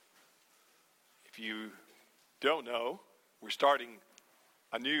If you don't know, we're starting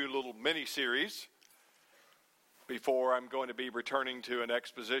a new little mini-series before I'm going to be returning to an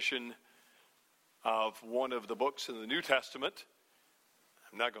exposition of one of the books in the New Testament.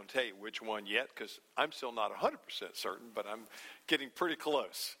 I'm not going to tell you which one yet because I'm still not 100% certain, but I'm getting pretty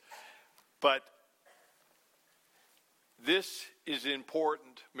close. But this is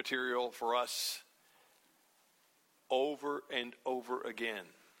important material for us over and over again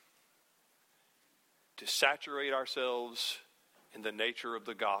to saturate ourselves in the nature of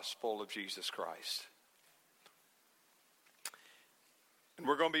the gospel of Jesus Christ. And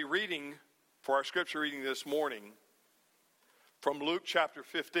we're going to be reading for our scripture reading this morning from Luke chapter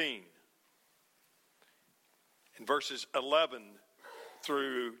 15 in verses 11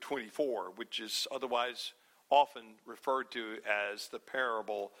 through 24, which is otherwise often referred to as the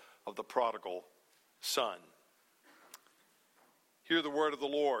parable of the prodigal son. Hear the word of the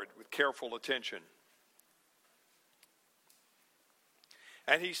Lord with careful attention.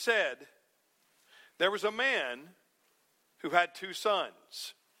 And he said, there was a man who had 2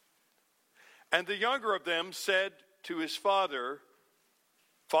 sons. And the younger of them said to his father,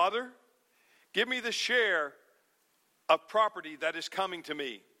 Father, give me the share of property that is coming to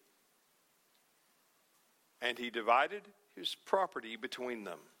me. And he divided his property between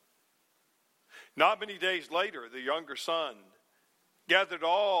them. Not many days later, the younger son gathered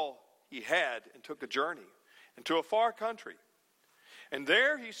all he had and took a journey into a far country. And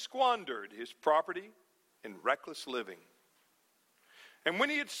there he squandered his property in reckless living. And when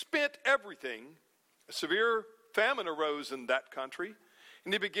he had spent everything, a severe famine arose in that country,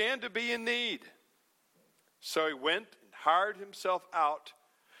 and he began to be in need. So he went and hired himself out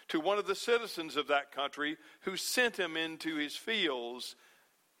to one of the citizens of that country, who sent him into his fields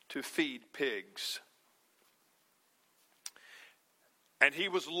to feed pigs. And he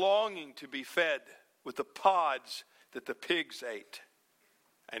was longing to be fed with the pods that the pigs ate,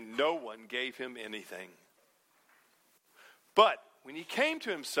 and no one gave him anything. But when he came to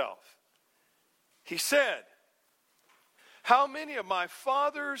himself, he said, how many of my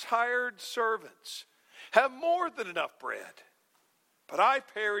father's hired servants have more than enough bread, but I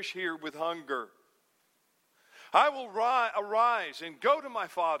perish here with hunger? I will arise and go to my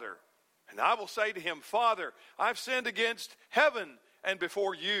father, and I will say to him, Father, I've sinned against heaven and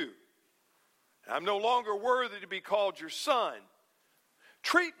before you. I'm no longer worthy to be called your son.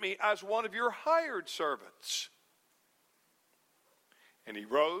 Treat me as one of your hired servants. And he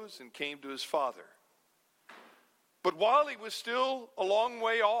rose and came to his father. But while he was still a long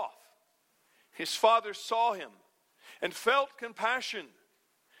way off, his father saw him and felt compassion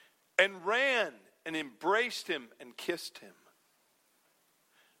and ran and embraced him and kissed him.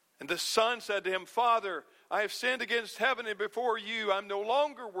 And the son said to him, Father, I have sinned against heaven and before you. I'm no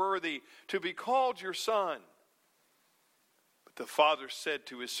longer worthy to be called your son. But the father said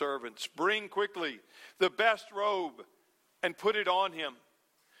to his servants, bring quickly the best robe and put it on him,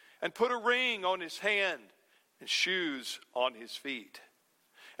 and put a ring on his hand and shoes on his feet.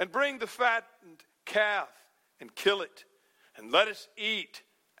 And bring the fattened calf and kill it, and let us eat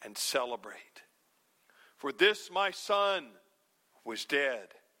and celebrate. For this my son was dead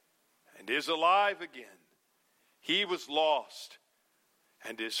and is alive again. He was lost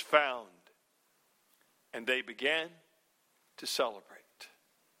and is found. And they began to celebrate.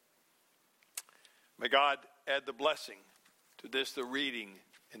 May God add the blessing to this, the reading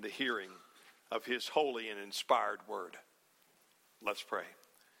and the hearing of his holy and inspired word. Let's pray.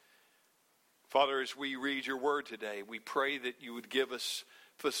 Father, as we read your word today, we pray that you would give us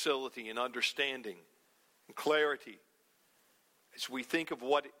facility and understanding and clarity as we think of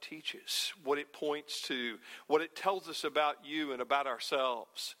what it teaches, what it points to, what it tells us about you and about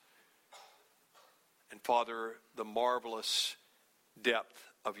ourselves. And Father, the marvelous depth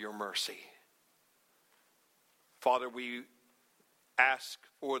of your mercy. Father, we ask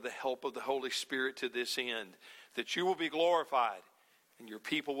for the help of the Holy Spirit to this end, that you will be glorified and your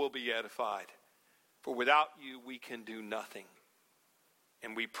people will be edified. For without you, we can do nothing.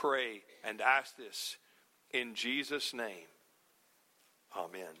 And we pray and ask this in Jesus' name.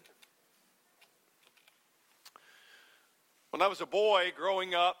 Amen. When I was a boy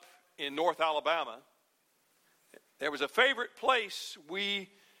growing up in North Alabama, there was a favorite place we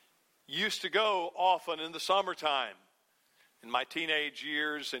used to go often in the summertime, in my teenage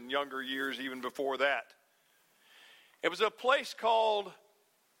years and younger years even before that. It was a place called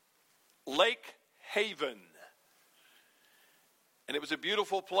Lake Haven. And it was a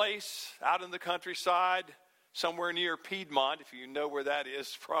beautiful place out in the countryside, somewhere near Piedmont. If you know where that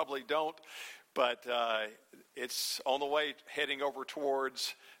is, probably don't. But it's on the way heading over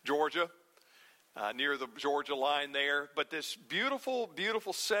towards Georgia. near the Georgia line there. But this beautiful,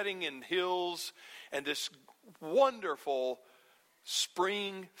 beautiful setting in hills and this wonderful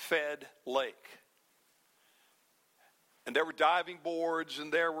spring-fed lake. And there were diving boards,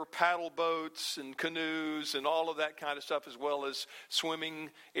 and there were paddle boats and canoes and all of that kind of stuff, as well as swimming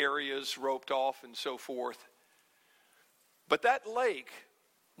areas roped off and so forth. But that lake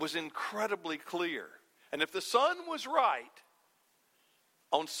was incredibly clear. And if the sun was right,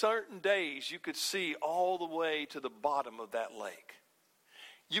 on certain days you could see all the way to the bottom of that lake.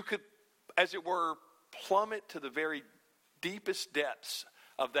 You could, as it were, plummet to the very deepest depths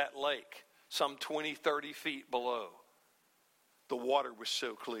of that lake, some 20, 30 feet below. The water was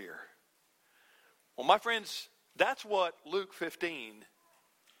so clear. Well, my friends, that's what Luke 15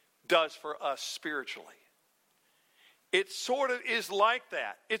 does for us spiritually. It sort of is like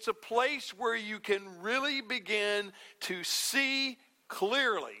that. It's a place where you can really begin to see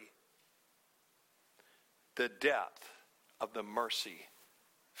clearly the depth of the mercy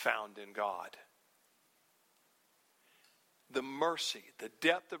found in God. The mercy, the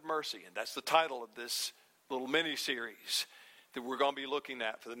depth of mercy, and that's the title of this little mini-series that we're going to be looking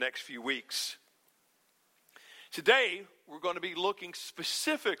at for the next few weeks. Today, we're going to be looking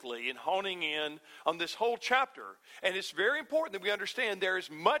specifically and honing in on this whole chapter. And it's very important that we understand there is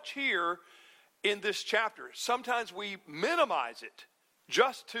much here in this chapter. Sometimes we minimize it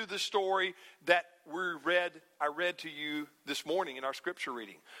just to the story that I read to you this morning in our scripture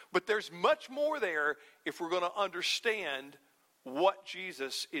reading. But there's much more there if we're going to understand what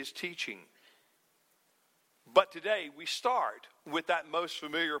Jesus is teaching. But today we start with that most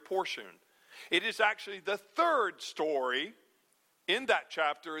familiar portion. It is actually the third story in that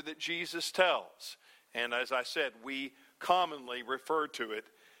chapter that Jesus tells. And as I said, we commonly refer to it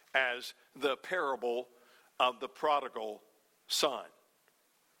as the parable of the prodigal son.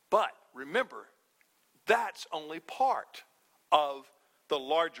 But remember, that's only part of the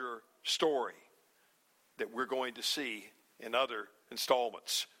larger story that we're going to see in other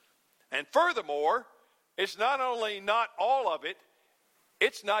installments. And furthermore, it's not only not all of it,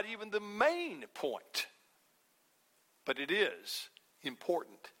 it's not even the main point. But it is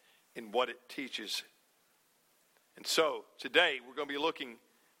important in what it teaches. And so, today we're going to be looking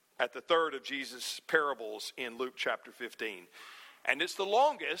at the third of Jesus' parables in Luke chapter 15. And it's the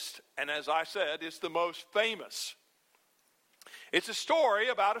longest, and as I said, it's the most famous. It's a story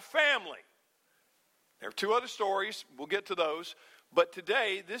about a family. There are two other stories, we'll get to those. But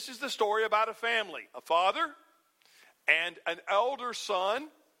today, this is the story about a family, a father and an elder son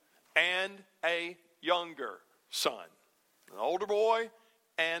and a younger son. An older boy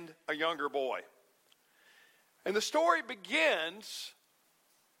and a younger boy. And the story begins,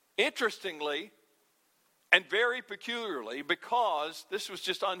 interestingly, and very peculiarly, because this was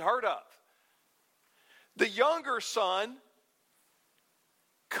just unheard of. The younger son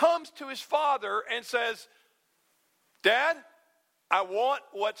comes to his father and says, "Dad, I want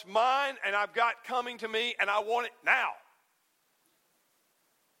what's mine and I've got coming to me and I want it now."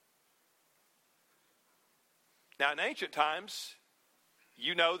 Now, in ancient times,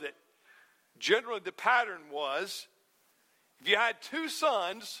 you know that generally the pattern was, if you had two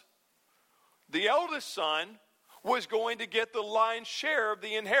sons, the eldest son was going to get the lion's share of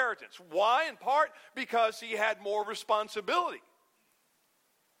the inheritance. Why? In part because he had more responsibility.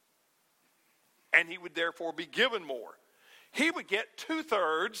 And he would therefore be given more. He would get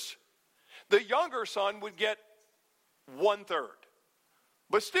 2/3. The younger son would get 1/3.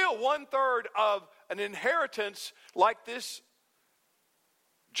 But still, 1/3 of an inheritance like this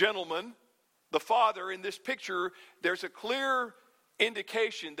gentleman, the father in this picture, there's a clear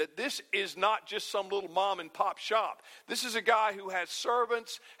indication that this is not just some little mom and pop shop. This is a guy who has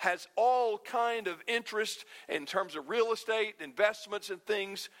servants, has all kind of interest in terms of real estate, investments and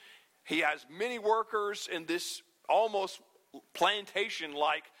things. He has many workers in this almost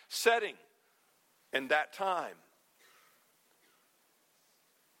plantation-like setting in that time.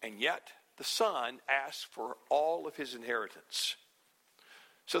 And yet, the son asks for all of his inheritance.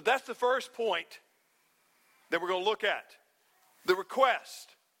 So that's the first point that we're going to look at. The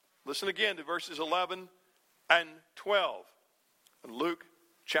request. Listen again to verses 11 and 12 in Luke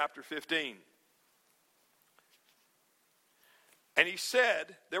chapter 15. And he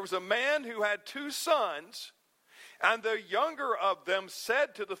said, there was a man who had 2 sons, and the younger of them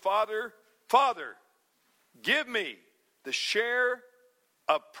said to the father, "Father, give me the share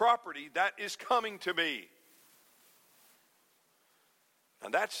of property that is coming to me."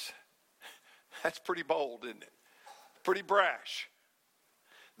 And that's pretty bold, isn't it? Pretty brash.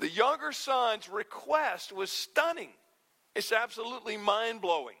 The younger son's request was stunning. It's absolutely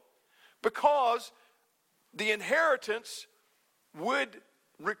mind-blowing. because the inheritance would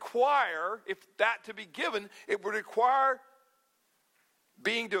require, if that to be given, it would require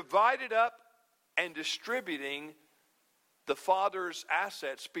being divided up and distributing the father's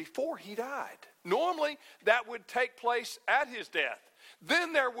assets before he died. Normally, that would take place at his death.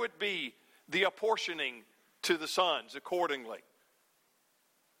 Then there would be the apportioning to the sons accordingly.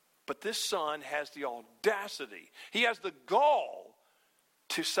 But this son has the audacity, he has the gall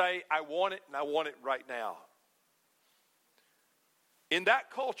to say, I want it and I want it right now. In that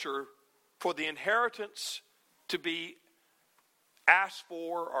culture, for the inheritance to be asked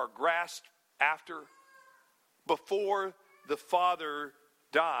for or grasped after before the father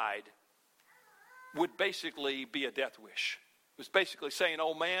died would basically be a death wish. It was basically saying,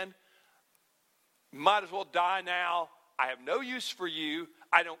 oh man, might as well die now. I have no use for you.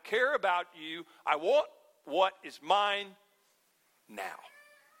 I don't care about you. I want what is mine now.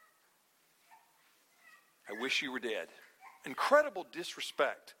 I wish you were dead. Incredible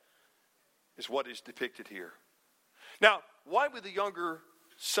disrespect is what is depicted here. Now, why would the younger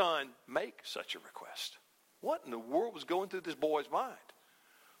son make such a request? What in the world was going through this boy's mind?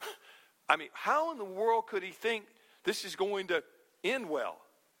 I mean, how in the world could he think this is going to end well?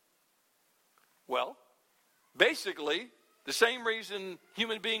 Well, basically, the same reason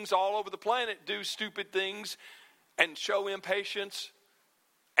human beings all over the planet do stupid things and show impatience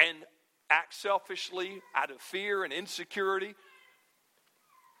and act selfishly out of fear and insecurity.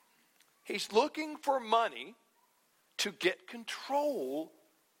 He's looking for money to get control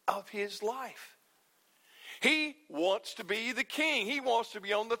of his life. He wants to be the king. He wants to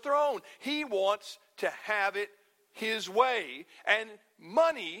be on the throne. He wants to have it his way. And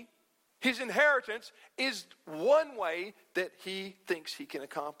money, his inheritance, is one way that he thinks he can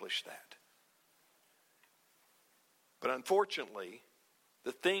accomplish that. But unfortunately,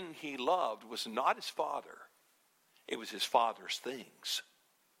 the thing he loved was not his father. It was his father's things.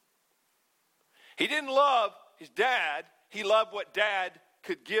 He didn't love his dad. He loved what dad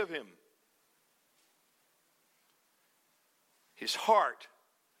could give him. His heart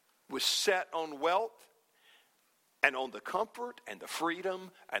was set on wealth and on the comfort and the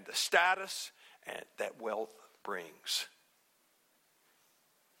freedom and the status and that wealth brings.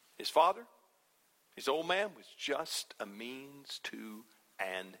 His father, his old man, was just a means to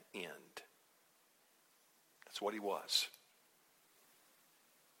an end. That's what he was.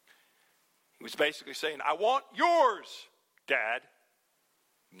 He was basically saying, I want yours, Dad,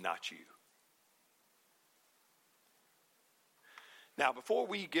 not you. Now, before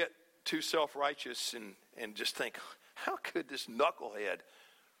we get too self-righteous and just think, how could this knucklehead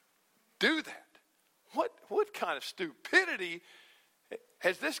do that? What kind of stupidity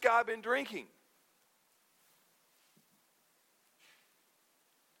has this guy been drinking?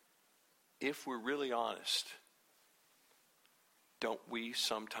 If we're really honest, don't we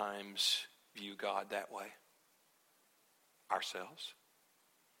sometimes view God that way? Ourselves?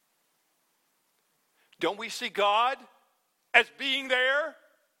 Don't we see God as being there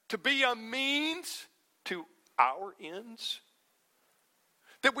to be a means to our ends?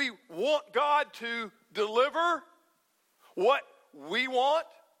 That we want God to deliver what we want?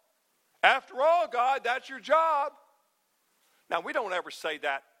 After all, God, that's your job. Now, we don't ever say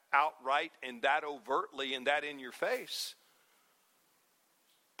that outright and that overtly and that in your face.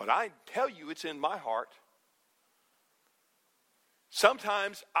 But I tell you, it's in my heart.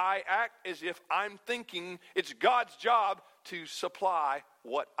 Sometimes I act as if I'm thinking it's God's job to supply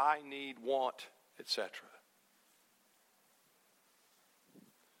what I need, want, etc.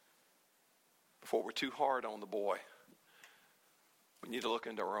 Before we're too hard on the boy, we need to look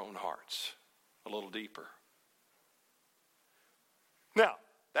into our own hearts a little deeper. Now,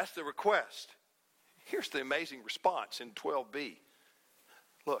 that's the request. Here's the amazing response in 12b.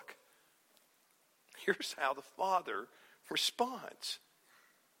 Look, here's how the father responds.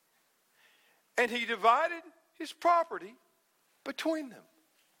 And he divided his property between them.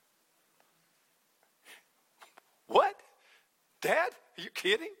 What? Dad? Are you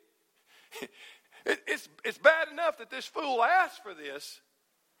kidding? It's bad enough that this fool asked for this,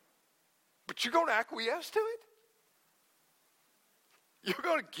 but you're going to acquiesce to it? You're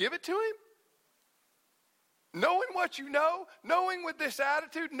going to give it to him? Knowing what you know, knowing with this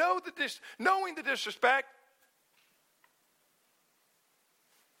attitude, knowing the disrespect?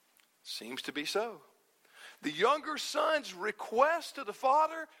 Seems to be so. The younger son's request to the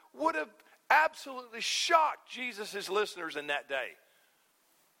father would have absolutely shocked Jesus' listeners in that day.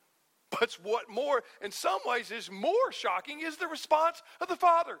 But what more, in some ways, is more shocking is the response of the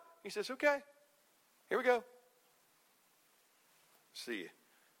father. He says, okay, here we go. See,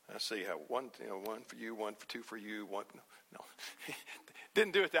 I see how one for you, one for two for you, one. No,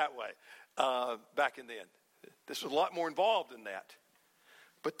 didn't do it that way back in then. This was a lot more involved than that.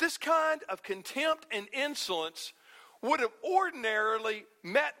 But this kind of contempt and insolence would have ordinarily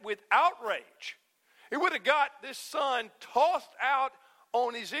met with outrage. It would have got this son tossed out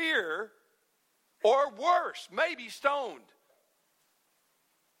on his ear, or worse, maybe stoned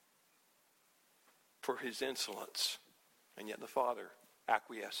for his insolence. And yet the father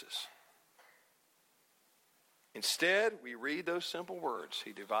acquiesces. Instead, we read those simple words.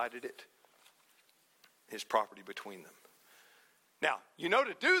 He divided his property between them. Now,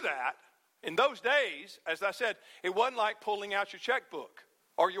 to do that, in those days, as I said, it wasn't like pulling out your checkbook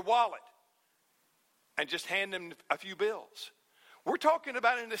or your wallet and just hand them a few bills. We're talking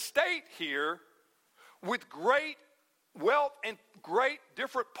about an estate here with great wealth and great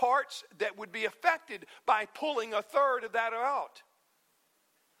different parts that would be affected by pulling a third of that out.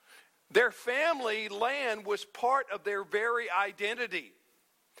 Their family land was part of their very identity.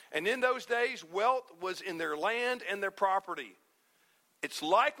 And in those days, wealth was in their land and their property. It's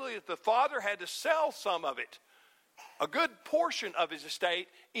likely that the father had to sell some of it, a good portion of his estate,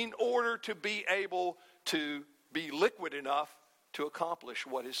 in order to be able to be liquid enough to accomplish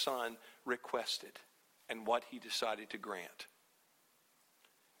what his son requested and what he decided to grant.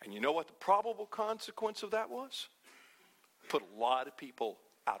 And you know what the probable consequence of that was? Put a lot of people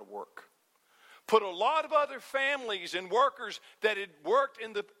out of work. Put a lot of other families and workers that had worked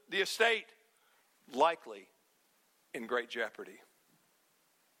in the estate likely in great jeopardy.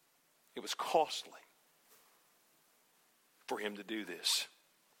 It was costly for him to do this.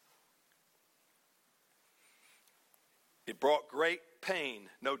 It brought great pain,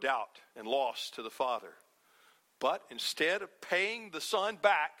 no doubt, and loss to the father. But instead of paying the son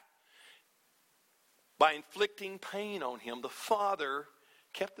back by inflicting pain on him, the father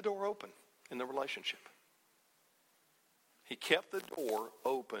kept the door open in the relationship. He kept the door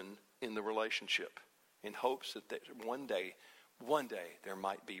open in the relationship in hopes that one day there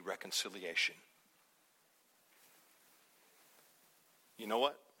might be reconciliation. You know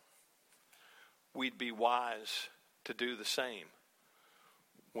what? We'd be wise to do the same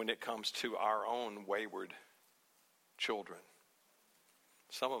when it comes to our own wayward children.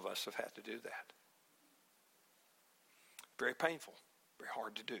 Some of us have had to do that. Very painful, very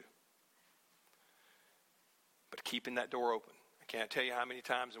hard to do. But keeping that door open. I can't tell you how many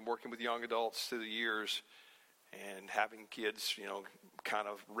times in working with young adults through the years and having kids, kind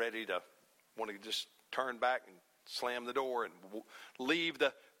of ready to want to just turn back and slam the door and leave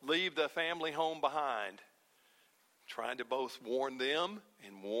the family home behind, trying to both warn them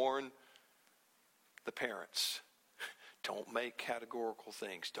and warn the parents. Don't make categorical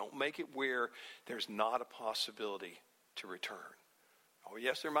things. Don't make it where there's not a possibility to return. Oh,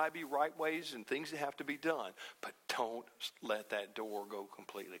 yes, there might be right ways and things that have to be done, but don't let that door go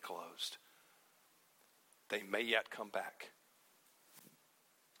completely closed. They may yet come back.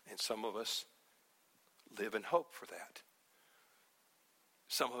 And some of us live in hope for that.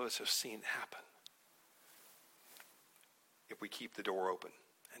 Some of us have seen it happen if we keep the door open.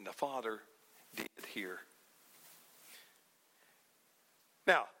 And the father did here.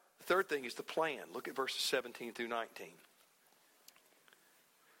 Now, the third thing is the plan. Look at verses 17 through 19.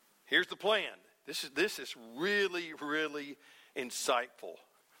 Here's the plan. This is really, really insightful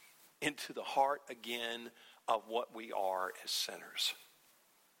into the heart again of what we are as sinners.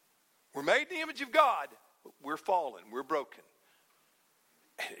 We're made in the image of God, but we're fallen, we're broken.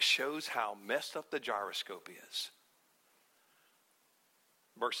 And it shows how messed up the gyroscope is.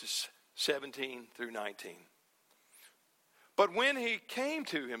 Verses 17 through 19. But when he came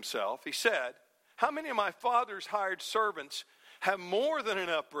to himself, he said, how many of my father's hired servants have more than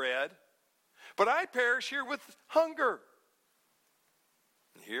enough bread, but I perish here with hunger?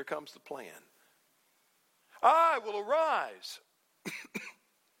 And here comes the plan. I will arise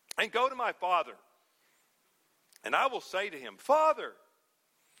and go to my father, and I will say to him, Father,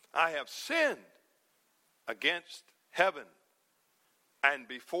 I have sinned against heaven and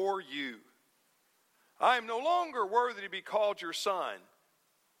before you. I am no longer worthy to be called your son.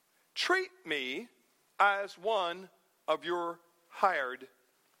 Treat me as one of your hired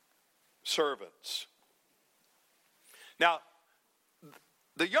servants. Now,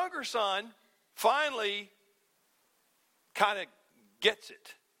 the younger son finally kind of gets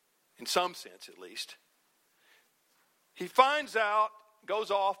it, in some sense at least. He finds out, goes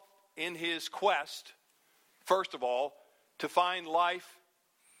off in his quest, first of all, to find life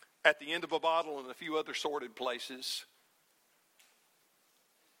at the end of a bottle and a few other sordid places.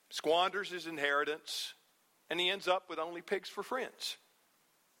 Squanders his inheritance, and he ends up with only pigs for friends.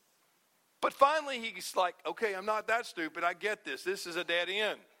 But finally he's like, okay, I'm not that stupid. I get this. This is a dead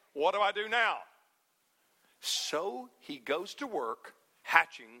end. What do I do now? So he goes to work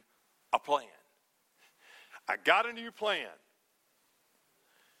hatching a plan. I got a new plan.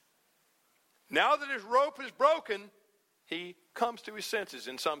 Now that his rope is broken, he comes to his senses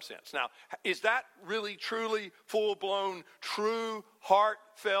in some sense. Now, is that really, truly, full-blown, true,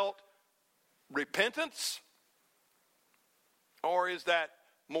 heartfelt repentance? Or is that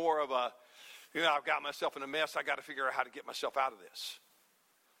more of a, I've got myself in a mess, I got to figure out how to get myself out of this?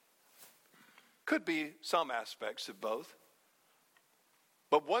 Could be some aspects of both.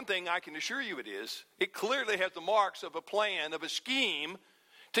 But one thing I can assure you it clearly has the marks of a plan, of a scheme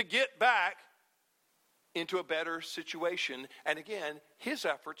to get back into a better situation. And again, his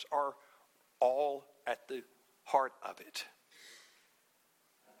efforts are all at the heart of it.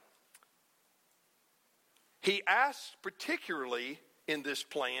 He asks particularly in this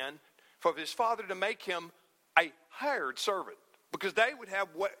plan for his father to make him a hired servant, because they would have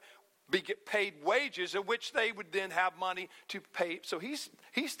get paid wages in which they would then have money to pay. So he's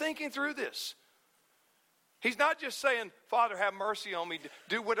thinking through this. He's not just saying, Father, have mercy on me,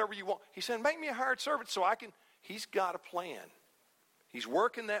 do whatever you want. He's saying, make me a hired servant so I can. He's got a plan. He's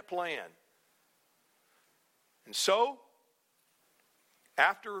working that plan. And so,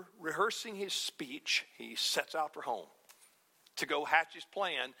 after rehearsing his speech, he sets out for home to go hatch his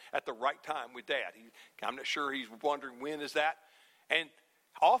plan at the right time with Dad. I'm not sure, he's wondering when is that. And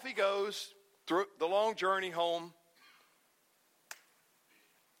off he goes through the long journey home.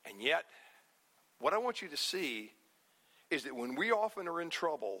 And yet, what I want you to see is that when we often are in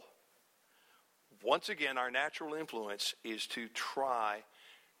trouble, once again, our natural influence is to try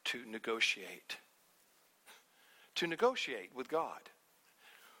to negotiate. To negotiate with God.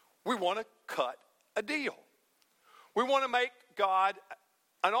 We want to cut a deal. We want to make God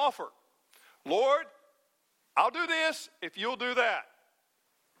an offer. Lord, I'll do this if you'll do that.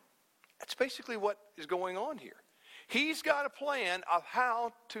 That's basically what is going on here. He's got a plan of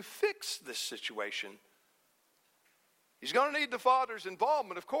how to fix this situation. He's going to need the Father's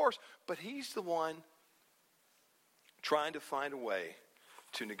involvement, of course, but he's the one trying to find a way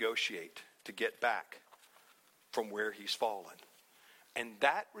to negotiate, to get back from where he's fallen. And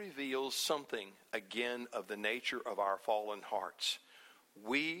that reveals something, again, of the nature of our fallen hearts.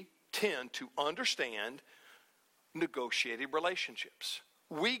 We tend to understand negotiated relationships.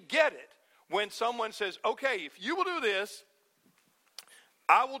 We get it when someone says, okay, if you will do this,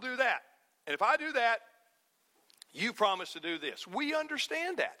 I will do that. And if I do that, you promise to do this. We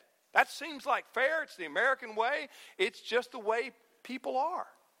understand that. That seems like fair. It's the American way. It's just the way people are.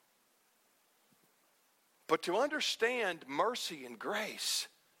 But to understand mercy and grace,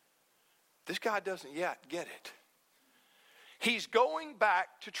 this guy doesn't yet get it. He's going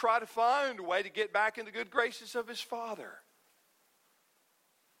back to try to find a way to get back in the good graces of his Father.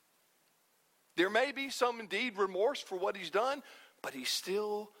 There may be some indeed remorse for what he's done, but he's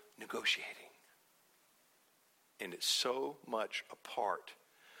still negotiating. And it's so much a part.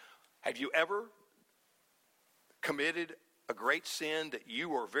 Have you ever committed a great sin that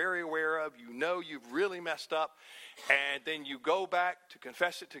you are very aware of? You know you've really messed up, and then you go back to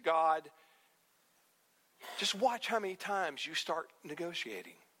confess it to God. Just watch how many times you start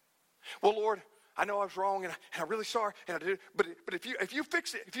negotiating. Well, Lord, I know I was wrong, and I'm really sorry, and I did. But if you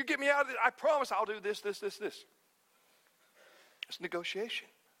fix it, if you get me out of it, I promise I'll do this. It's negotiation.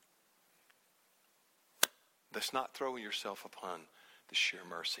 That's not throwing yourself upon the sheer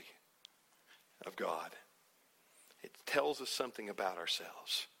mercy of God. It tells us something about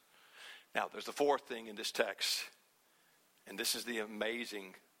ourselves. Now, there's the fourth thing in this text, and this is the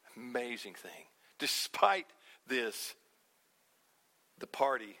amazing, amazing thing. Despite this, the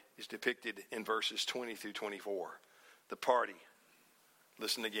party is depicted in verses 20 through 24. The party.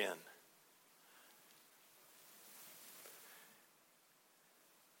 Listen again.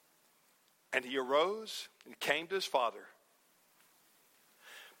 And he arose and came to his father.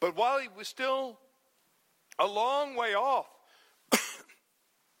 But while he was still a long way off,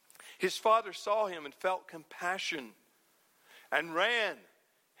 his father saw him and felt compassion and ran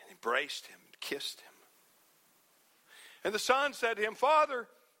and embraced him and kissed him. And the son said to him, Father,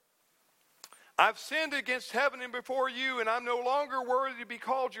 I've sinned against heaven and before you, and I'm no longer worthy to be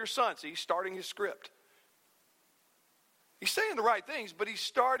called your son. See, he's starting his script. He's saying the right things, but he's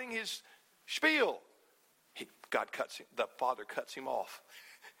starting his spiel. The father cuts him off.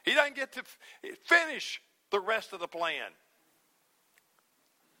 He doesn't get to finish the rest of the plan.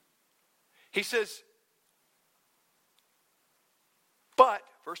 He says, but,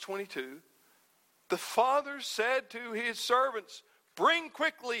 verse 22, the father said to his servants, bring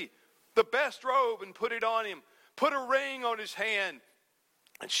quickly the best robe and put it on him. Put a ring on his hand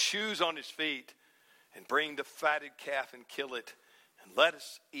and shoes on his feet. And bring the fatted calf and kill it. And let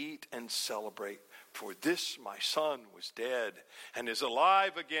us eat and celebrate. For this my son was dead and is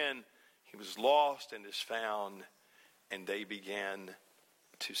alive again. He was lost and is found. And they began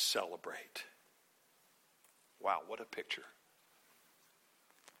to celebrate. Wow, what a picture.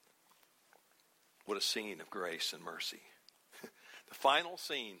 What a scene of grace and mercy. The final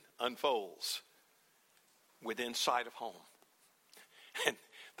scene unfolds within sight of home. And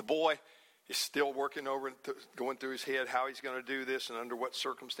the boy is still working over, going through his head how he's going to do this and under what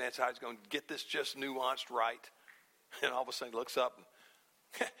circumstance, how he's going to get this just nuanced right. And all of a sudden he looks up and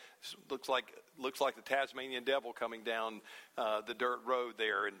looks like the Tasmanian devil coming down the dirt road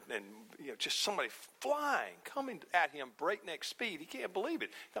there, and just somebody flying, coming at him breakneck speed. He can't believe it.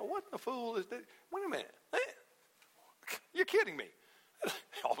 Now, what the fool is that? Wait a minute. You're kidding me. It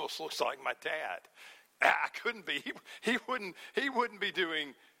almost looks like my dad. I couldn't be. He wouldn't be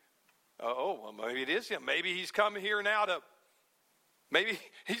doing. Well, maybe it is him. Maybe he's coming here now maybe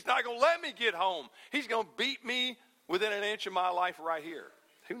he's not going to let me get home. He's going to beat me within an inch of my life right here.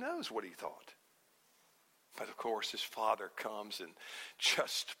 Who knows what he thought? But of course, his father comes and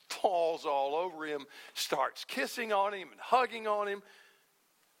just falls all over him, starts kissing on him and hugging on him.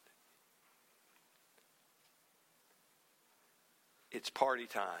 It's party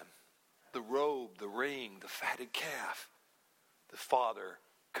time. The robe, the ring, the fatted calf. The father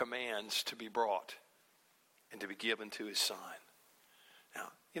commands to be brought and to be given to his son.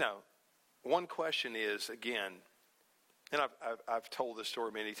 Now, one question is, again, and I've told this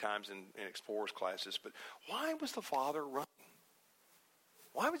story many times in Explorers classes, but why was the father running?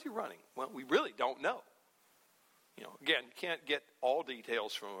 Why was he running? Well, we really don't know. Again, you can't get all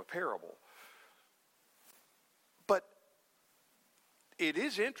details from a parable. But it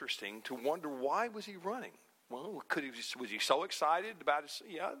is interesting to wonder, why was he running? Well, was he so excited about his?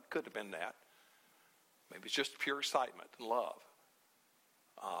 Yeah, it could have been that. Maybe it's just pure excitement and love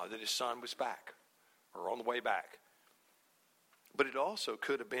that his son was back or on the way back. But it also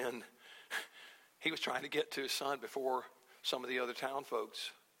could have been he was trying to get to his son before some of the other town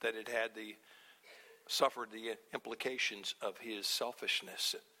folks that had suffered the implications of his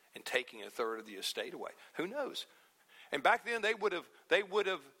selfishness in taking a third of the estate away. Who knows? And back then they would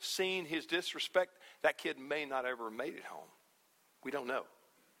have seen his disrespect. That kid may not ever have made it home. We don't know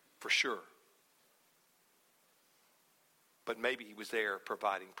for sure. But maybe he was there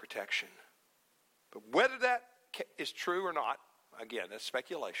providing protection. But whether that is true or not, again, that's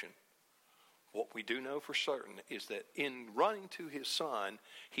speculation. What we do know for certain is that in running to his son,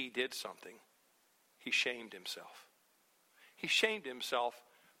 he did something. He shamed himself. He shamed himself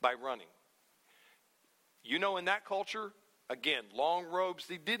by running. In that culture, again, long robes,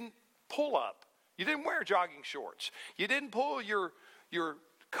 they didn't pull up. You didn't wear jogging shorts. You didn't pull your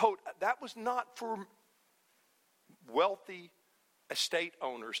coat. That was not for wealthy estate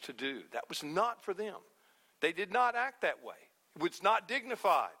owners to do. That was not for them. They did not act that way. It was not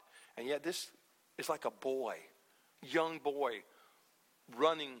dignified. And yet this is like a boy, young boy,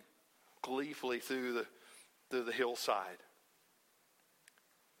 running gleefully through the hillside.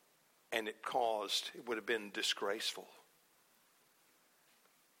 And it would have been disgraceful.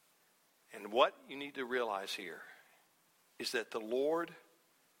 And what you need to realize here is that the Lord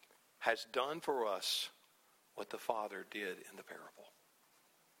has done for us what the Father did in the parable.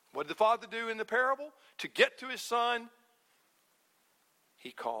 What did the Father do in the parable? To get to his son,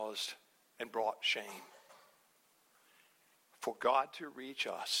 he caused and brought shame. For God to reach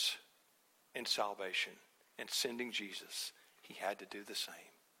us in salvation and sending Jesus, he had to do the same.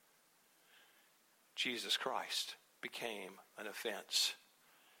 Jesus Christ became an offense.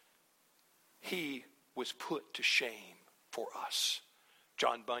 He was put to shame for us.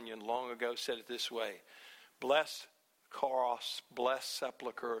 John Bunyan long ago said it this way: blessed cross, blessed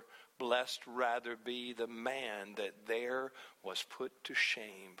sepulchre, blessed rather be the man that there was put to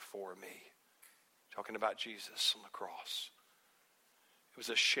shame for me. Talking about Jesus on the cross. It was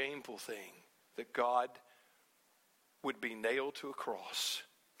a shameful thing that God would be nailed to a cross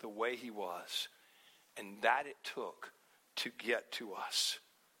the way he was, and that it took to get to us.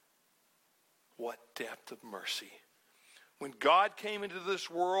 What depth of mercy. When God came into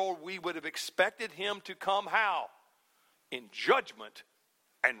this world, we would have expected him to come how? In judgment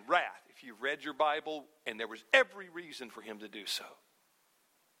and wrath. If you read your Bible, and there was every reason for him to do so.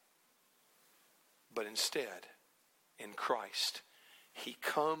 But instead, in Christ, he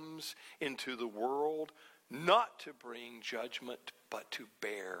comes into the world not to bring judgment, but to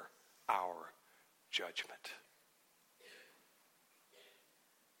bear our judgment.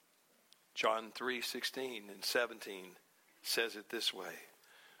 John 3:16 and 17 says it this way.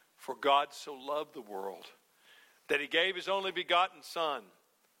 For God so loved the world that he gave his only begotten Son,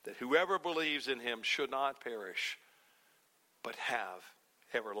 that whoever believes in him should not perish, but have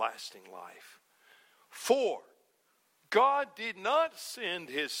everlasting life. For God did not send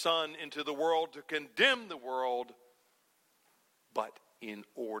his Son into the world to condemn the world, but in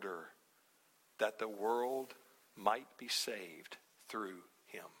order that the world might be saved through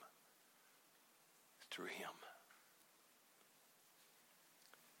him. Through him.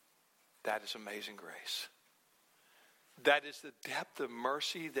 That is amazing grace. That is the depth of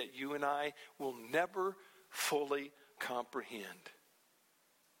mercy that you and I will never fully comprehend.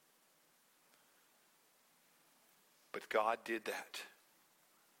 But God did that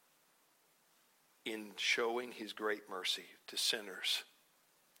in showing his great mercy to sinners.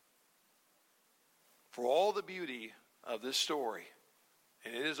 For all the beauty of this story,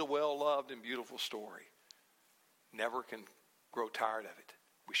 and it is a well-loved and beautiful story, never can grow tired of it.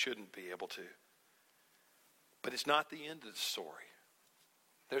 We shouldn't be able to. But it's not the end of the story.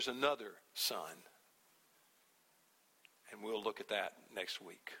 There's another Son. And we'll look at that next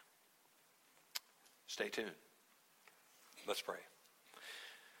week. Stay tuned. Let's pray.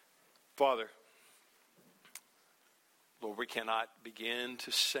 Father, Lord, we cannot begin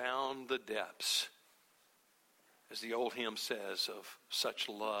to sound the depths, as the old hymn says, of such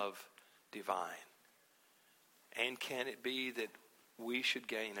love divine. And can it be that we should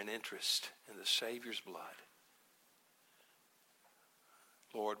gain an interest in the Savior's blood?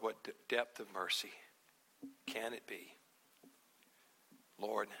 Lord, what depth of mercy can it be?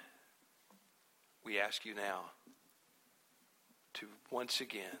 Lord, we ask you now to once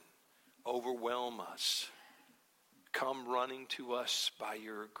again overwhelm us. Come running to us by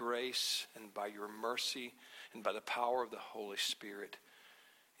your grace and by your mercy and by the power of the Holy Spirit.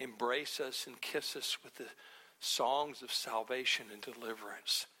 Embrace us and kiss us with the songs of salvation and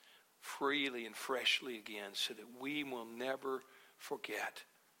deliverance freely and freshly again, so that we will never forget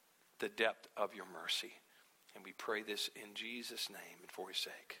the depth of your mercy. And we pray this in Jesus' name and for his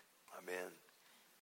sake. Amen.